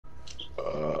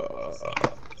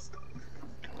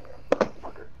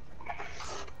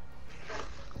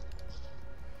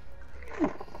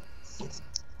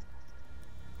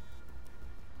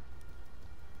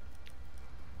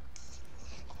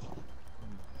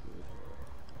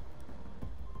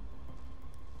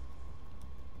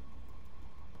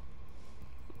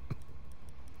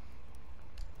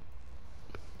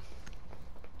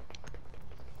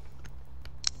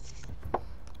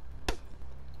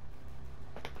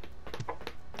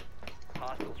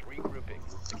Hostiles regrouping.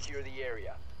 Secure the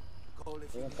area.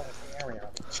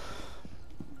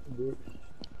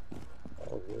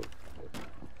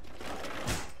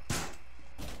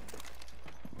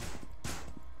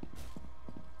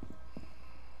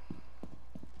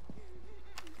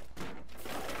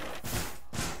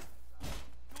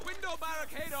 Window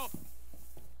barricade up.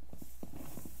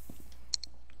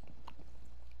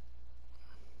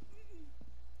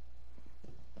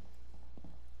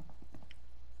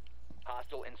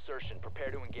 Hostile insertion.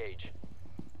 Prepare to engage.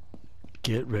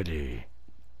 Get ready.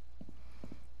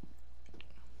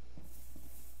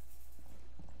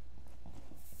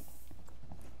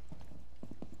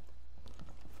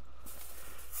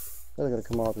 They're gonna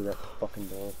come out through that fucking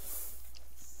door.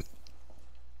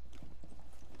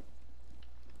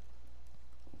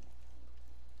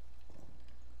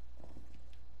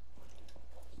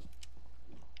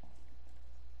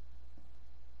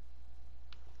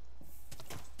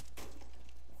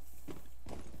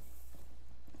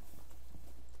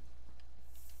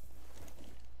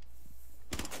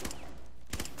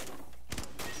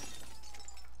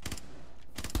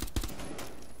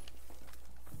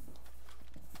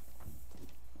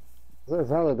 It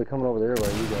sounds like they're coming over there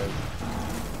by you guys.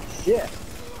 Shit!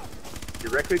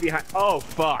 Directly behind. Oh,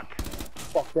 fuck.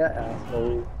 Fuck that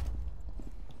asshole.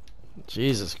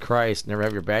 Jesus Christ, never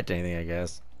have your back to anything, I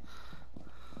guess.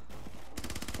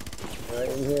 Right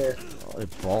in here. Oh, they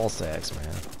ball sacks,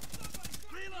 man.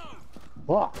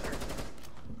 Fuck!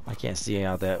 I can't see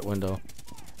out that window.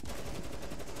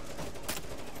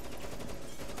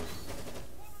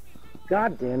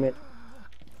 God damn it.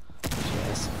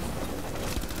 Yes.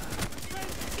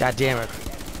 God damn it.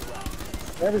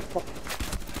 Every fuck.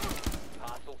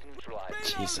 Hostiles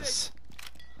neutralized. Jesus.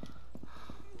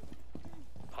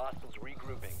 Hostiles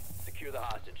regrouping. Secure the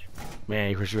hostage.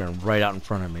 Man, you ran right out in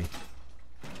front of me.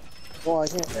 Well, I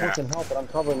can't fucking help it. I'm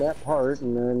covering that part,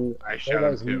 and then I shot him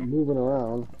everybody's too. moving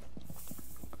around.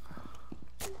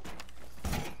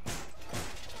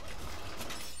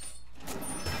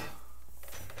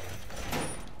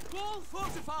 Wall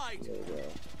fortified. There we go.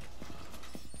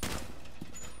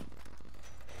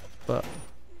 But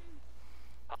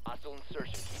Hostile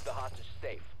insertion. Keep the hostage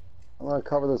safe. I'm gonna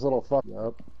cover this little fuck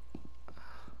up.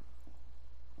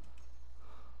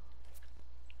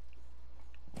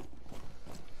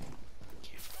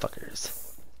 you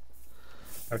fuckers.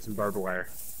 Have some barbed wire.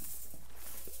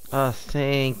 Oh,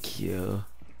 thank you.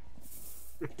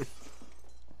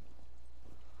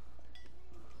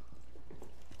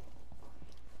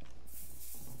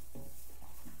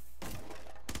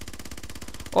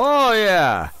 Oh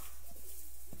yeah.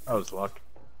 That was luck.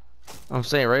 I'm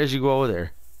saying right as you go over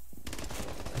there.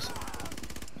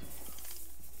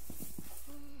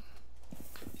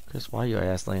 Chris, why are your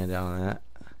ass laying down on that?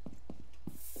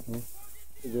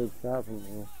 A good shot from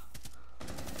me.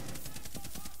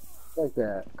 Like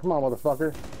that. Come on,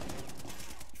 motherfucker.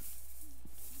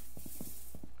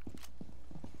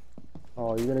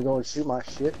 Oh, you gonna go and shoot my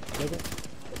shit, nigga?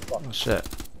 Fuck. Oh shit.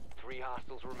 3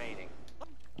 hostiles remaining.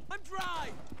 I'm dry.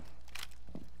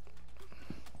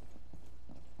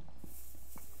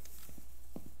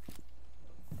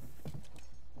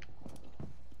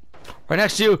 Right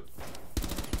next to you.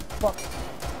 Fuck.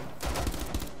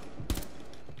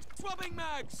 Swabbing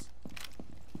mags.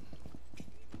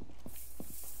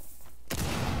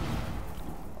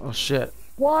 Oh shit.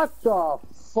 What the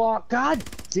fuck? God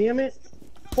damn it!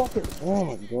 Fucking. Oh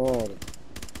my god.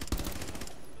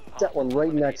 That one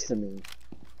right next to me.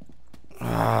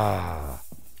 Ah.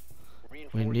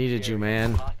 We needed you,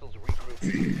 man. Hostiles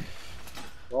regrouping.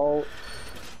 Well,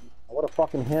 I would have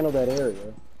fucking handled that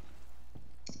area.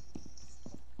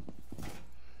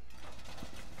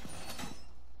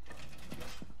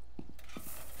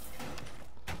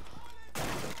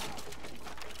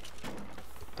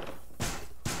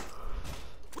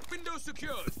 Window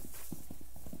secured.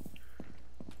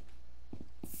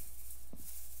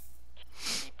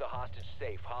 Keep the hostage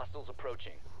safe. Hostiles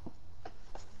approaching.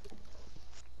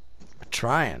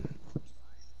 Trying.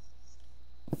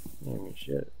 I mean,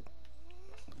 shit.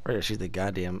 Ready to shoot the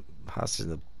goddamn hostage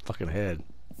in the fucking head.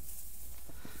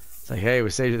 It's like, hey, we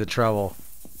saved you the trouble.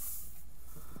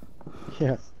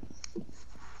 Yeah.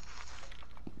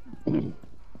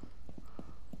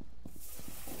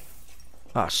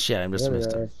 Oh shit! I just There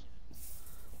missed they him. are.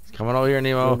 He's coming over here, I'm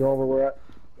Nemo. gonna go over where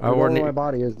Oh, we're my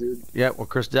body is, dude. Yep. Well,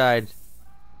 Chris died.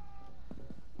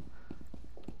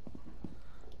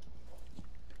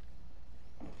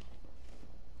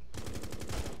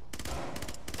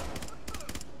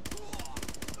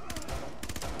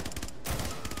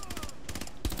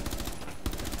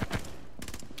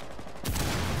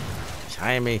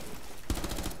 Behind me.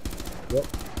 Yep.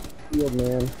 Field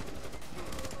man.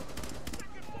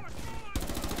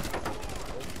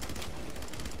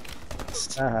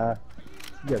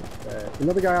 Good.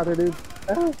 Another guy out there, dude.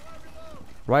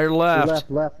 Right or left?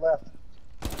 Left.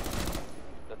 The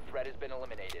threat has been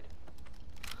eliminated.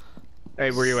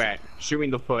 Hey, where you at? Shoot me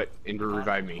in the foot and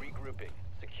revive me. Regrouping.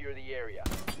 Secure the area.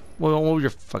 Well, don't move your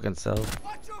fucking self.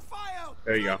 Watch your fire!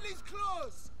 There you go. Friendly's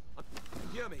close!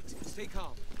 Here, mate. Stay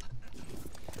calm.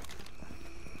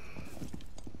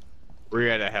 Where you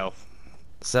at health?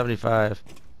 75.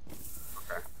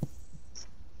 Okay.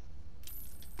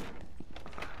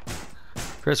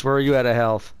 Chris, where are you at of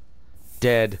health?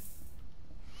 Dead.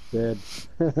 Dead.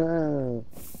 Hostile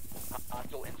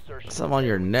insertion. Something on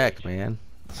your neck, man.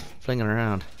 Flinging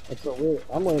around. That's so weird.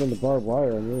 I'm laying in the barbed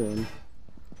wire on your end.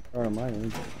 Or on my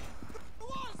end. The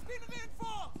wall's been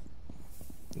reinforced!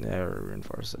 Never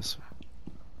reinforce this.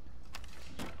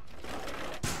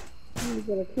 You're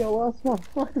gonna kill us,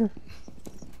 motherfucker.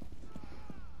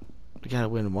 We gotta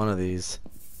win one of these.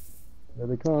 There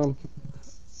they come.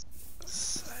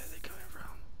 Side are they coming from?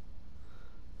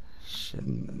 Shit.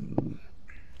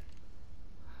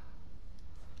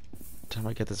 Time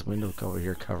I get this window over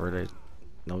here covered,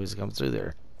 nobody's comes through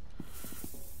there.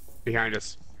 Behind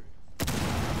us.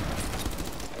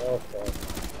 Okay.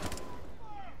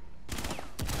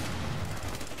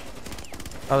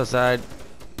 Other side.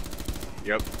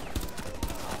 Yep.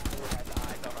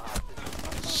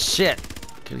 Shit!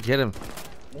 Couldn't get him.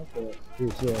 Okay.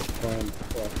 He's fine.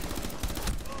 Fuck.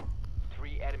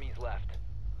 3 enemies left.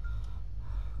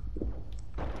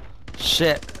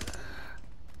 Shit!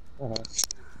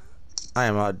 I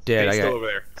am dead. Stay I still got. over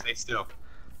there. Stay still.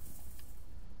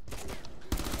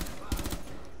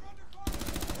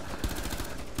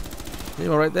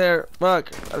 Nemo right there.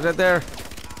 Fuck! I was right there.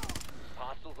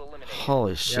 Hostiles eliminated.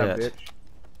 Holy Yeah, shit!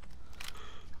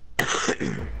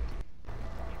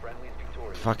 Friendly's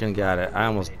victorious. Fucking got it. I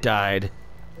almost died.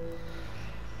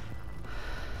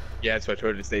 Yeah, that's why I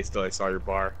told you to stay still. I saw your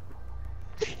bar.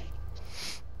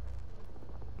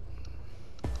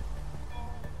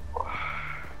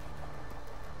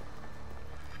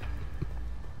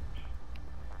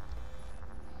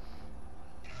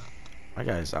 My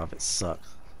guy's outfit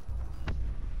sucks.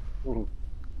 Ooh.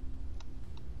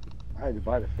 I had to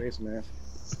buy the face mask.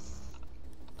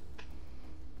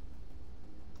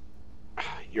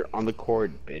 You're on the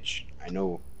cord, bitch. I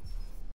know.